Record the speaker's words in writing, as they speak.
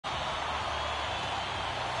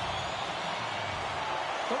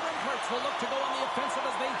The Rimparts will look to go on the offensive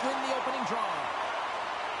as they win the opening draw.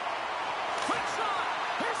 Quick shot!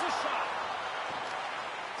 Here's a shot!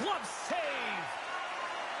 Glove save!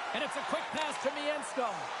 And it's a quick pass to Miensko.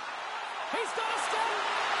 He's got a step!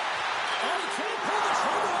 And he can't pull the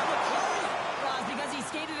trigger on the play! Well, it's because he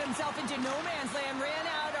skated himself into no man's land, ran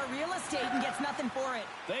out of real estate, and gets nothing for it.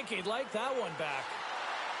 Think he'd like that one back.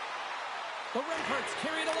 The Rimparts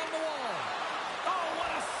carried along the wall. Oh,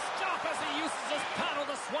 what a stop as he uses his paddle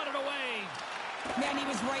to swat it away. Man, he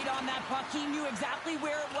was right on that puck. He knew exactly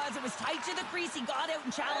where it was. It was tight to the crease. He got out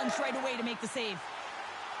and challenged right away to make the save.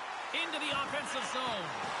 Into the offensive zone.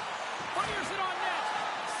 Fires it on net.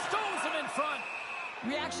 Stones him in front.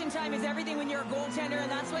 Reaction time is everything when you're a goaltender, and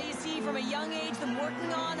that's why you see from a young age them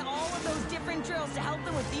working on all of those different drills to help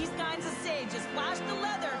them with these kinds of saves. Just flash the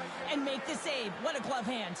leather and make the save. What a glove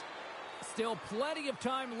hand. Still plenty of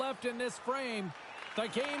time left in this frame. The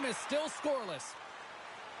game is still scoreless.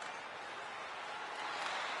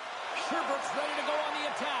 Sherbrooke's ready to go on the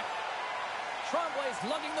attack. Tremblay's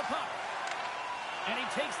lugging the puck. And he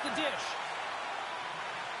takes the dish.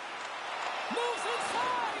 Moves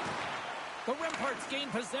inside! The Rimparts gain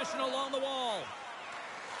possession along the wall.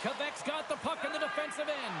 Quebec's got the puck in the defensive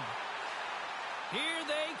end. Here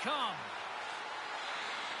they come.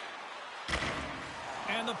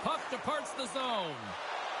 And the puck departs the zone.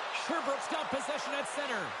 Sherbrooke's got possession at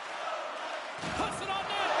center. Puts it on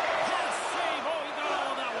net. Hard save. Oh, he got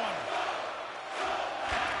all of that one.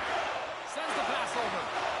 Sends the pass over.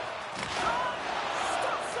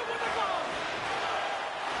 Stops it with a glove.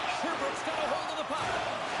 Sherbrooke's got a hold of the puck.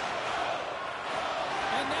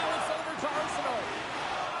 And now it's over to Arsenault.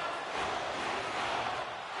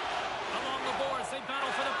 Along the boards, they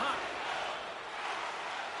battle for the puck.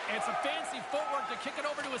 It's a fancy footwork to kick it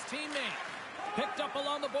over to his teammate. Picked up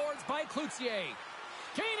along the boards by Cloutier.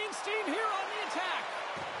 Gaining steam here on the attack.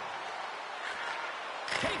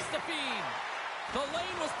 Takes the feed. The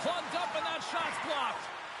lane was plugged up and that shot's blocked.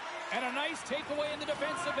 And a nice takeaway in the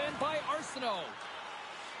defensive end by Arsenault.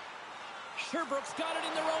 Sherbrooke's got it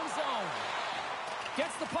in their own zone.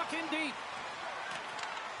 Gets the puck in deep.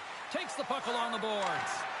 Takes the puck along the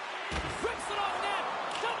boards. Rips it on net.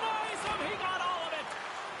 Denies him. He got all of it.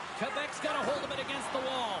 Quebec's got a hold of it against the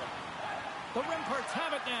wall. The Rimparts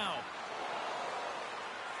have it now.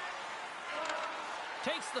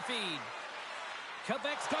 Takes the feed.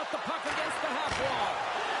 Quebec's got the puck against the half wall.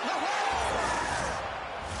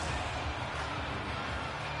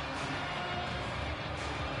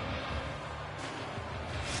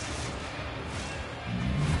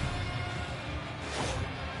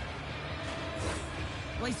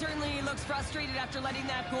 Well, he certainly looks frustrated after letting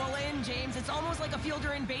that goal in, James. It's almost like a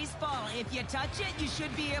fielder in baseball. If you touch it, you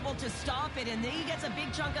should be able to stop it, and then he gets a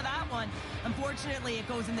big chunk of that one. Unfortunately, it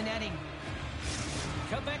goes in the netting.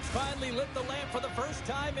 Quebec's finally lit the lamp for the first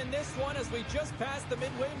time in this one as we just passed the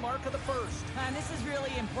midway mark of the first. And this is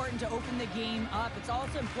really important to open the game up. It's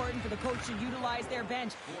also important for the coach to utilize their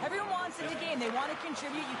bench. Everyone wants in the game. They want to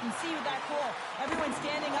contribute. You can see with that goal, everyone's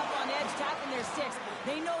standing up on edge, tapping their sticks.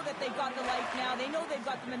 They know that they've got the life now. They know they've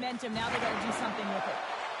got the momentum. Now they've got to do something with it.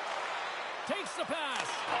 Takes the pass.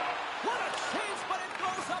 What a chase, but it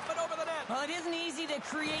goes up and over the net. Well, it isn't easy to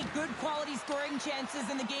create good quality scoring chances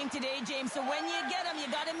in the game today, James. So when you get them, you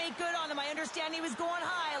got to make good on them. I understand he was going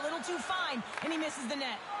high, a little too fine, and he misses the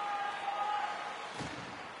net.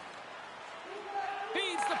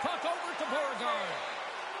 Feeds the puck over to Beauregard.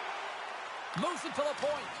 Moves it to the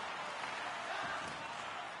point.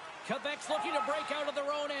 Quebec's looking to break out of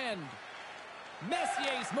their own end.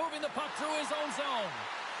 Messier's moving the puck through his own zone.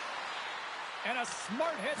 And a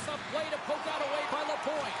smart heads-up play to poke that away by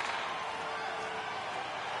Lapointe.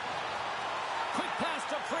 Quick pass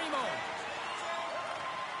to Primo.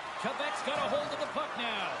 Quebec's got a hold of the puck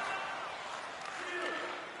now.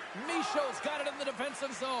 Michaud's got it in the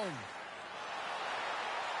defensive zone.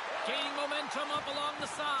 Gaining momentum up along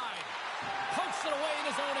the side. Pokes it away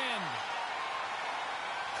in his own end.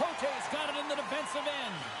 Cote's got it in the defensive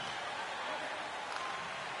end.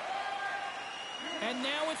 And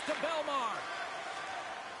now it's to Belmar.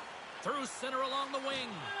 Through center along the wing.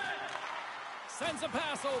 Sends a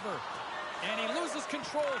pass over. And he loses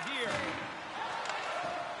control here.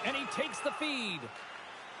 And he takes the feed.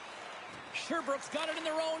 Sherbrooke's got it in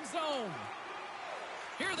their own zone.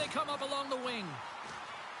 Here they come up along the wing.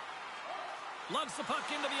 Lugs the puck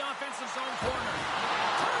into the offensive zone corner.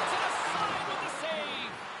 Turns it aside with the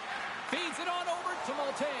save. Feeds it on over to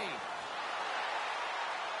Malte.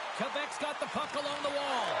 Quebec's got the puck along the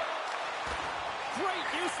wall. Great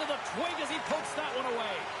use of the twig as he pokes that one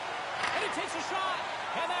away. And he takes a shot.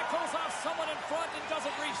 And that goes off someone in front and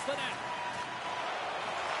doesn't reach the net.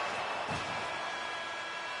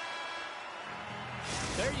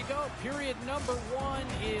 There you go. Period number 1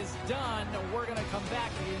 is done. We're going to come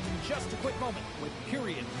back in just a quick moment with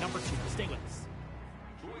period number 2. Stay with us.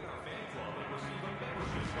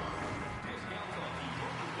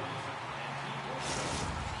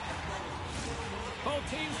 Both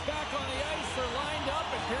teams back on the ice are lined up,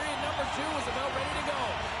 and period number 2 is about ready to go.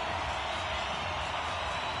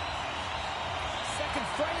 Second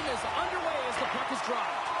frame is underway as the puck is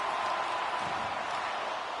dropped.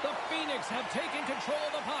 The Phoenix have taken control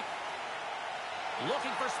of the puck.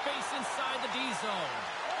 Looking for space inside the D zone.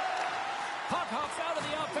 Puck hops out of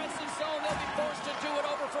the offensive zone. They'll be forced to do it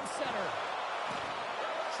over from center.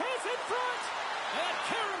 Chance in front. And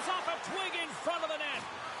caroms off a twig in front of the net.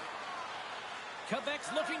 Quebec's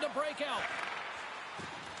looking to break out.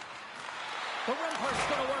 The Remparts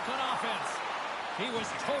going to work on offense. He was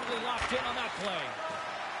totally locked in on that play.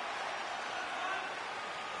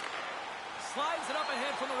 Slides it up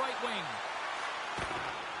ahead from the right wing.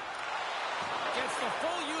 Gets the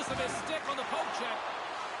full use of his stick on the poke check.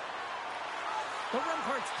 The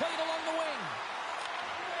Remparts play it along the wing.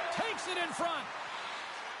 Takes it in front.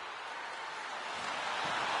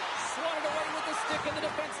 Swatted away with the stick in the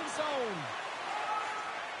defensive zone.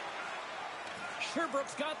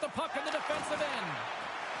 Sherbrooke's got the puck in the defensive end.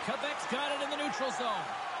 Quebec's got it in the neutral zone.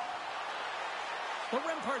 The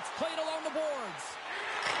Remparts play it along the boards.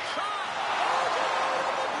 Shot!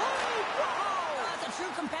 That's a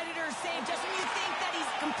true competitor's save. Just when you think that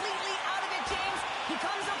he's completely out of it, James, he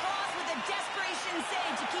comes across with a desperation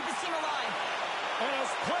save to keep his team alive. And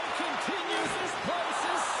as play continues, this place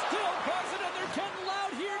is still buzzing, and they're getting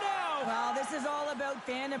loud here now. Well, this is all about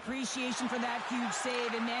fan appreciation for that huge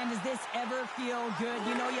save. And, man, does this ever feel good?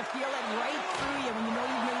 You know, you feel it right through you when you know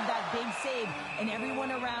you've made that big save, and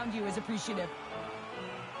everyone around you is appreciative.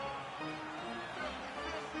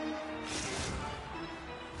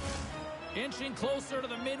 Inching closer to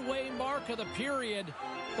the midway mark of the period,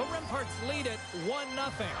 the Remparts lead it 1-0.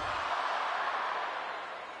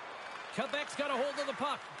 Quebec's got a hold of the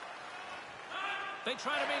puck. They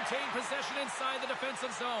try to maintain possession inside the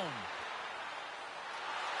defensive zone.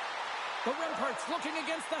 The Remparts looking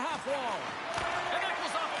against the half wall. And that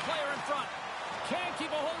goes off a player in front. Can't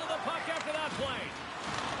keep a hold of the puck after that play.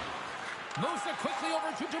 Moves it quickly over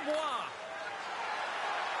to Dubois.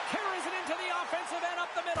 Carries it into the offensive end up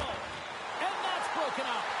the middle. And that's broken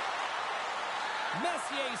up.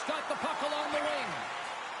 Messier's got the puck along the wing.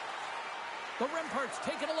 The Remparts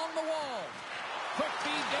take it along the wall. Quick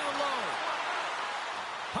feed down low.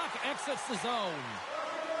 Puck exits the zone.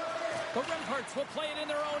 The Remparts will play it in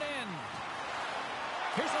their own end.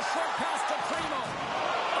 Here's a short pass to Primo.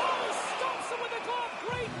 Oh, stumps him with a glove.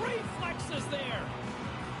 Great reflexes there.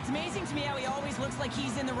 It's amazing to me how he always looks like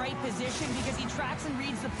he's in the right position because he tracks and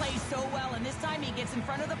reads the play so well. And this time he gets in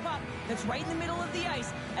front of the puck that's right in the middle of the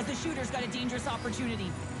ice as the shooter's got a dangerous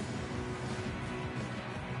opportunity.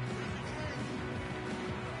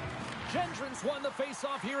 Gendron's won the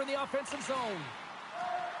face-off here in the offensive zone.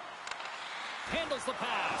 Handles the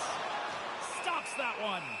pass. Stops that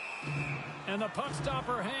one. And the puck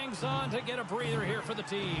stopper hangs on to get a breather here for the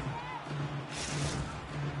team.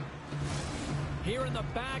 Here in the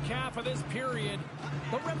back half of this period,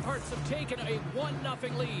 the Remparts have taken a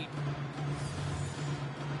 1-0 lead.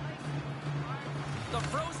 The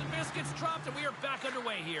frozen biscuits dropped, and we are back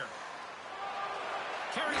underway here.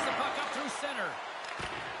 Carries the puck up through center.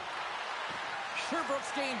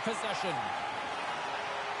 Sherbrooke's gained possession.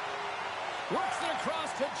 Works it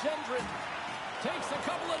across to Gendron. Takes a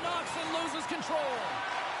couple of knocks and loses control.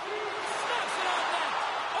 Snaps it on net.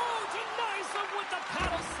 Oh, denies him with the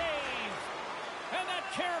paddle save. And that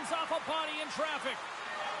caroms off a body in traffic.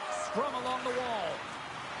 Scrum along the wall.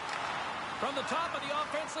 From the top of the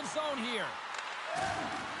offensive zone here.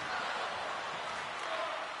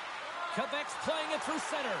 Quebec's playing it through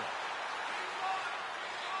center.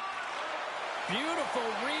 Beautiful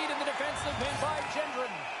read in the defensive end by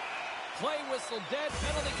Gendron. Play whistle dead,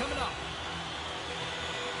 penalty coming up.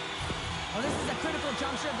 Well, this is a critical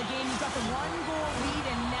juncture of the game. You've got the 1-goal lead,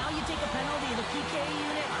 and now you take a penalty. The PK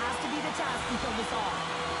unit has to be the task to kill this off.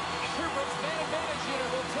 Sherbrooke's man advantage here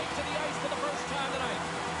will take to the ice for the first time tonight.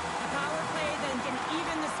 A power play then can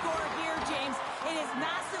even the score here, James. It is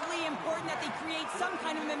massively important that they create some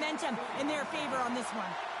kind of momentum in their favor on this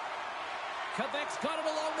one. Quebec's got it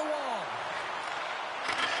along the wall.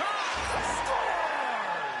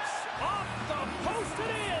 Scores! Off the post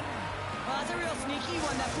and in! Well, that's a real sneaky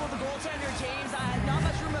one that fooled the goaltender, James. Not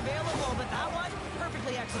much room available, but that one,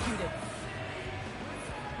 perfectly executed.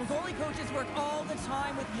 The goalie coaches work all the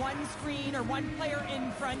time with one screen or one player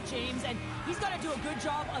in front, James, and he's got to do a good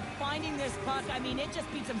job of finding this puck. I mean, it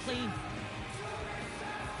just beats him clean.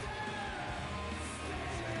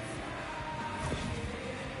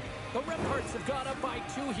 The Remparts have gone up by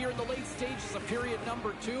 2 here in the late stages of period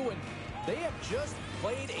number 2, and they have just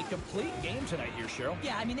played a complete game tonight here, Cheryl.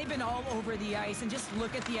 Yeah, I mean, they've been all over the ice, and just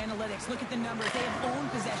look at the analytics. Look at the numbers. They have owned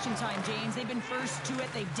possession time, James. They've been first to it.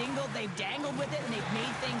 They've dingled, they've dangled with it, and they've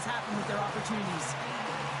made things happen with their opportunities.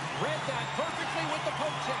 Read that perfectly with the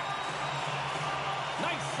poke check.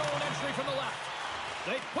 Nice zone entry from the left.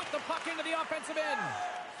 They put the puck into the offensive end.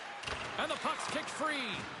 And the puck's kicked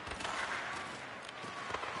free.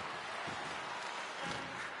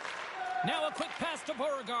 Now a quick pass to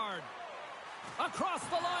Beauregard. Across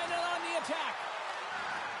the line and on the attack.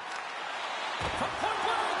 From point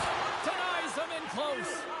blank. Denies them in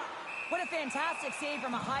close. What a fantastic save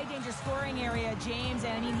from a high-danger scoring area, James.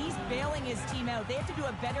 And, I mean, he's bailing his team out. They have to do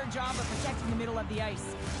a better job of protecting the middle of the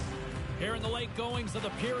ice. Here in the late goings of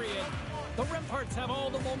the period, the Remparts have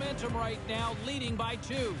all the momentum right now, leading by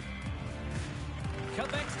 2.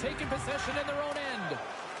 Quebec's taking possession in their own end.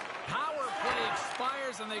 Power play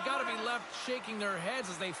expires, and they've got to be left shaking their heads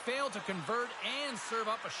as they fail to convert and serve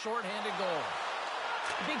up a shorthanded goal.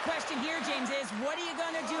 The big question here, James, is what are you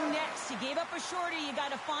going to do next? You gave up a shorty. You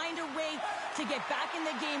got to find a way to get back in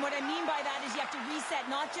the game. What I mean by that is you have to reset,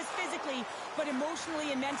 not just physically, but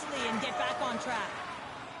emotionally and mentally, and get back on track.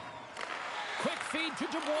 Quick feed to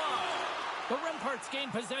Dubois. The Remparts gain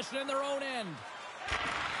possession in their own end.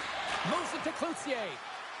 Moves it to Cloutier.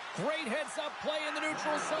 Great heads-up play in the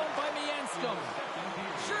neutral zone by Mianscom.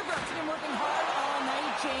 Sherbrooke's been working hard all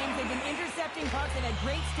night, James. They've been intercepting pucks. They've had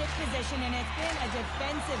great stick position, and it's been a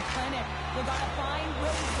defensive clinic. They've got to find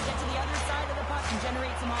ways to get to the other side of the puck and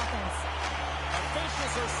generate some offense.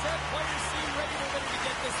 Officials are set. Players seem ready to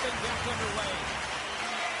get this thing back underway.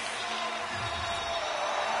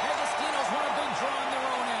 Agostino's won a big draw on their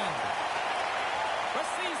own end.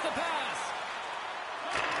 Receives the pass.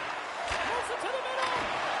 Moves it to the middle.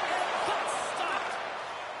 That's stopped.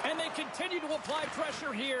 And they continue to apply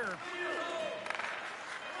pressure here.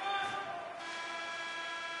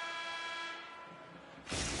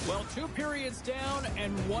 Well, 2 periods down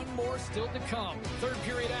and 1 more still to come. Third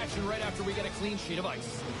period action right after we get a clean sheet of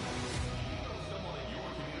ice.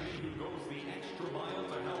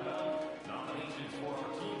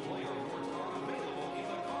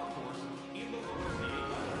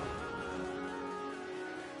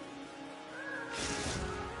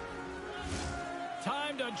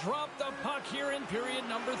 Time to drop the puck here in period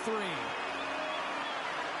number 3.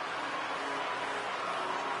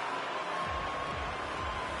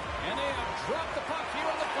 And they have dropped the puck here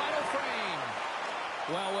in the final frame.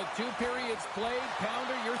 Well, with 2 periods played,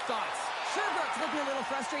 Pounder, your thoughts? Sherbrooke's looking a little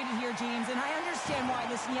frustrated here, James, and I understand why.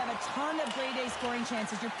 Listen, you have a ton of grade A scoring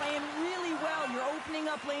chances. You're playing really well. You're opening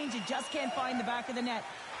up lanes. You just can't find the back of the net.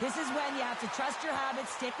 This is when you have to trust your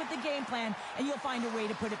habits, stick with the game plan, and you'll find a way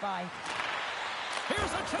to put it by.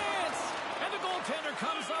 Here's a chance! And the goaltender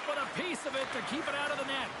comes up with a piece of it to keep it out of the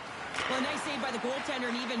net. Well, a nice save by the goaltender,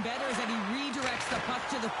 and even better is that he redirects the puck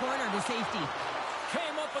to the corner to safety.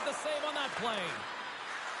 Came up with the save on that play.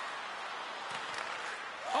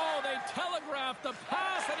 Oh, they telegraphed the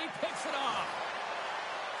pass, and he picks it off.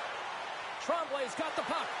 Tremblay's got the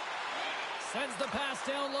puck. Sends the pass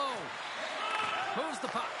down low. Moves the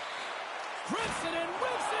puck. Grips it and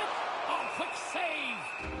whips it. Oh, quick save.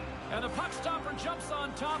 And the puck stopper jumps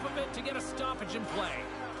on top of it to get a stoppage in play.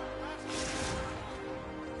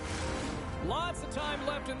 Lots of time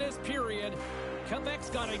left in this period. Quebec's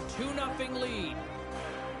got a 2-0 lead.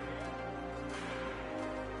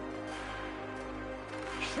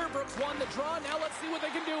 Sherbrooke's won the draw. Now let's see what they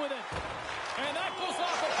can do with it. And that goes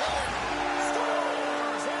off the play.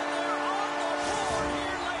 Scores! And they're on the board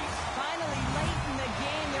here late. Finally, late in the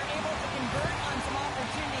game, they're able to convert on some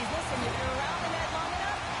opportunities. Listen, if you're around the net long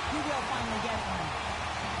enough, you will finally get one.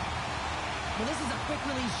 Well, this is a quick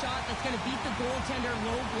release shot that's going to beat the goaltender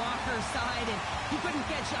low blocker side, and he couldn't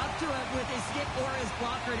catch up to it with his stick or his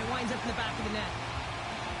blocker, and it winds up in the back of the net.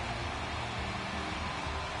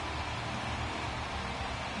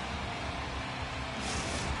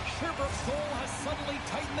 Sherbrooke's goal has suddenly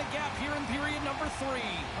tightened the gap here in period number 3.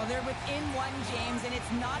 Well, they're within 1, James, and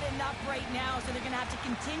it's not enough right now, so they're going to have to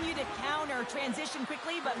continue to counter, transition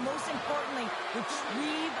quickly, but most importantly,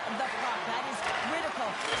 retrieve the puck. That is critical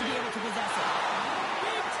to be able to possess it.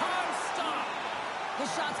 Big time stop. The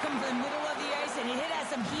shots come to the middle of the ice, and it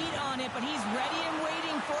has some heat on it, but he's ready and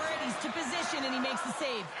waiting for it. He's to position, and he makes the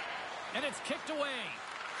save. And it's kicked away.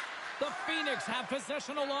 The Phoenix have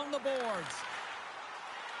possession along the boards.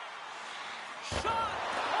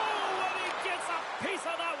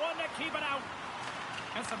 keep it out.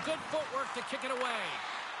 And some good footwork to kick it away.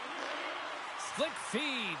 Slick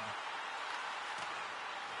feed.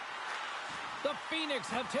 The Phoenix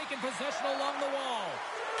have taken possession along the wall.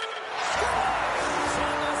 Scratch!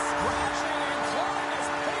 And the scratching and clawing has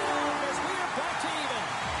paid off as we are back to even.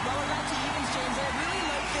 Well, we're back to evens, James. I really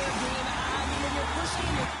like their game. I mean, when you're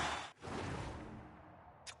pushing...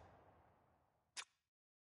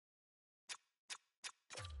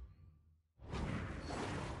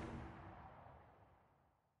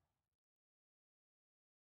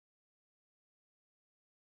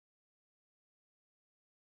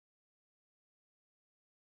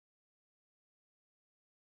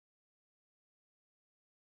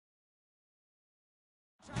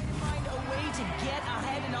 Trying to find a way to get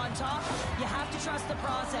ahead and on top, you have to trust the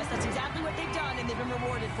process. That's exactly what they've done, and they've been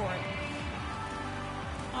rewarded for it.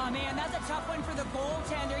 Oh, man, that's a tough one for the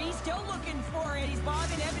goaltender. He's still looking for it. He's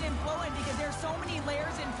bobbing, ebbing, and flowing because there's so many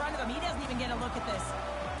layers in front of him. He doesn't even get a look at this.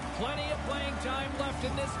 Plenty of playing time left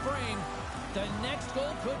in this frame. The next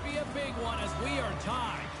goal could be a big one as we are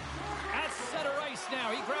tied. At center ice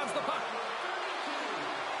now, he grabs the puck.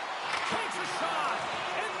 Takes a shot,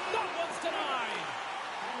 and that one's denied.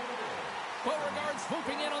 Beauregard's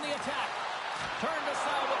swooping in on the attack. Turned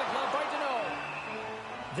aside with the glove by Deneau.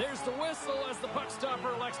 There's the whistle as the puck stopper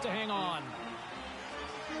elects to hang on.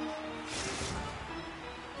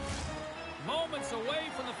 Moments away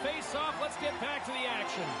from the face-off. Let's get back to the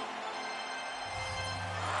action.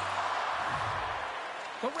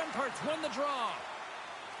 The Remparts win the draw.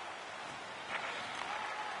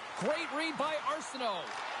 Great read by Arsenault.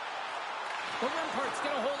 The Remparts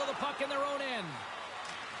get a hold of the puck in their own end.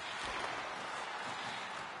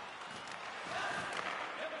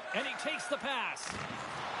 And he takes the pass.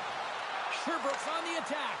 Sherbrooke's on the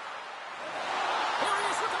attack. Here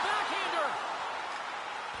he is with the backhander.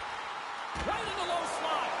 Right in the low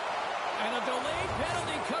slot. And a delayed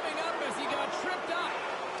penalty coming up as he got tripped up.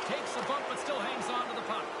 Takes a bump but still hangs on to the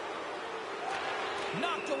puck.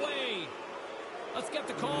 Knocked away. Let's get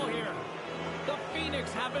the call here. The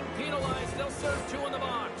Phoenix have been penalized. They'll serve 2 in the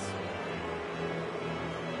box.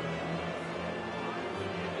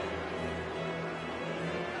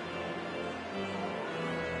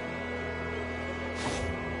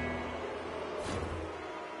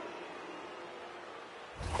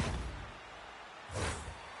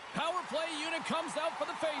 Power play unit comes out for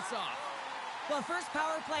the face-off. Well, first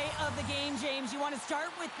power play of the game, James. You want to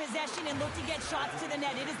start with possession and look to get shots to the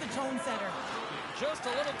net. It is the tone setter. Just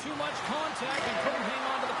a little too much contact and couldn't hang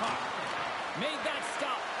on to the puck. Made that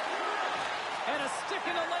stop. And a stick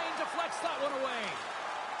in the lane deflects that one away.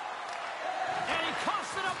 And he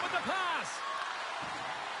coughs it up with the pass.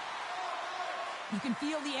 You can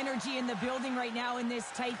feel the energy in the building right now in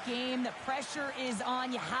this tight game. The pressure is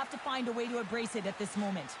on. You have to find a way to embrace it at this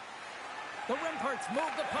moment. The Remparts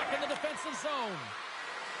move the puck in the defensive zone.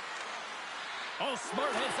 Oh,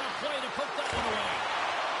 smart heads that play to put that one away.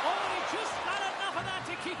 Oh, and he just not enough of that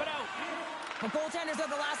to keep it out. The goaltenders are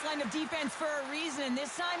the last line of defense for a reason.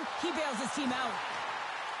 This time, he bails his team out.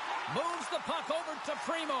 Moves the puck over to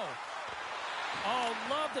Primo. Oh,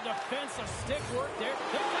 love the defensive stick work there.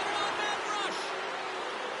 They've got an on-man rush.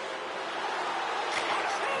 A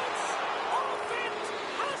chance. Off it.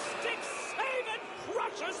 A stick save and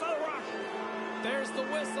crushes the rush. There's the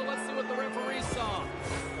whistle. Let's see what the referee saw.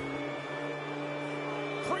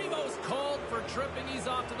 Primo's called for tripping. He's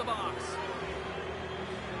off to the box.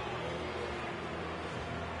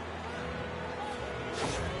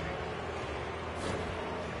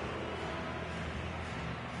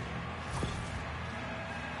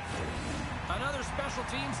 Another special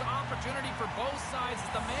teams opportunity for both sides as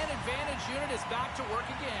the man advantage unit is back to work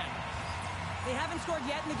again. They haven't scored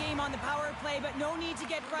yet in the game on the power play, but no need to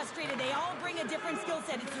get frustrated. They all bring a different skill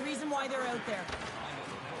set. It's the reason why they're out there.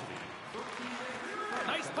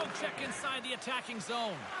 Nice poke check inside the attacking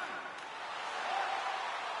zone.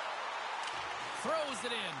 Throws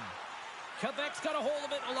it in. Quebec's got a hold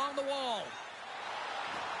of it along the wall.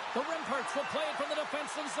 The Remparts will play it from the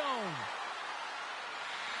defensive zone.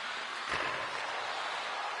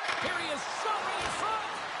 Here he is, shot right in front.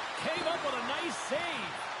 Came up with a nice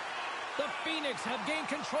save. The Phoenix have gained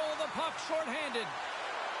control of the puck shorthanded.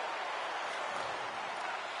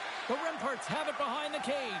 The Remparts have it behind the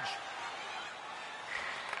cage.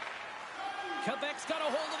 Quebec's got a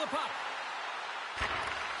hold of the puck.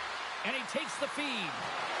 And he takes the feed.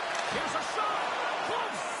 Here's a shot.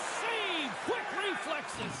 Close save. Quick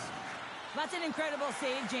reflexes. That's an incredible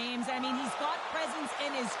save, James. I mean, he's got presence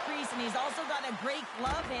in his crease, and he's also got a great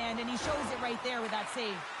glove hand, and he shows it right there with that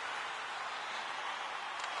save.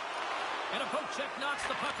 And a poke check knocks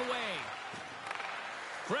the puck away.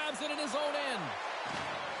 Grabs it in his own end.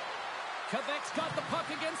 Quebec's got the puck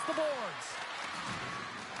against the boards.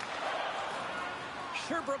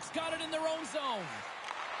 Sherbrooke's got it in their own zone.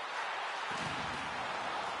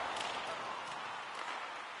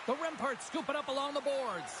 The Remparts scoop it up along the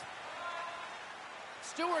boards.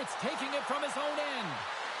 Stewart's taking it from his own end.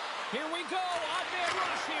 Here we go. Odd man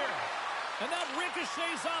rush here. And that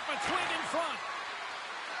ricochets off a twig in front.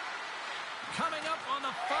 Coming up on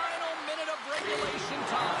the final minute of regulation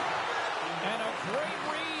time. And a great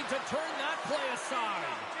read to turn that play aside.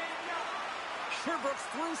 Sherbrooke's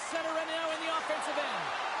through center and now in the offensive end.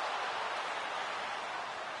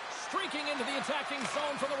 Streaking into the attacking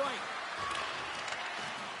zone for the right.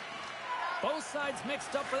 Both sides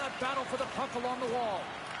mixed up for that battle for the puck along the wall.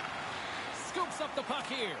 Scoops up the puck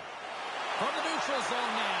here. From the neutral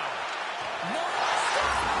zone now. No.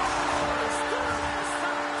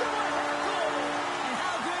 And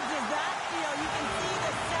how good does that feel? You can see the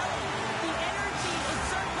selling. The energy is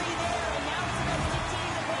certainly there, and now it's about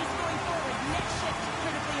dictating the pace going forward. Next shift,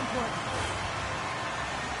 critically important.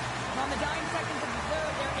 On the dying seconds of the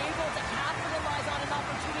third, they're able to capitalize on an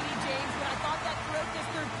opportunity, James, but I thought that throughout this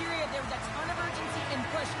third period, there was a ton of urgency and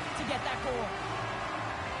push to get that goal.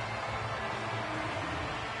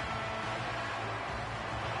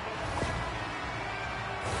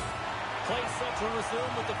 Play set to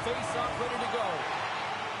resume with the face-off ready to go.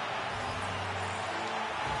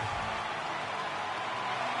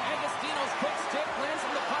 Agostino's quick stick lands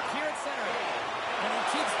on the puck here at center. And he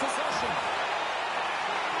keeps possession.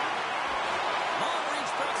 Long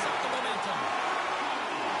reach breaks up the momentum.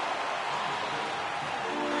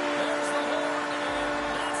 There's the horn,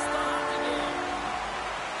 and that's the hockey game.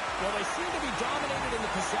 Well, they seem to be dominated in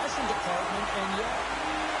the possession department, and yet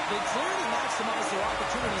they clearly maximize their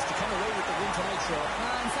opportunities to come away with the win tonight, Cheryl.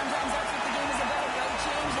 And sometimes that's what the game is about, right,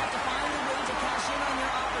 James? You have to find a way to cash in on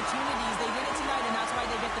your opportunities. They did it tonight, and that's why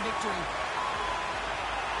they get the victory.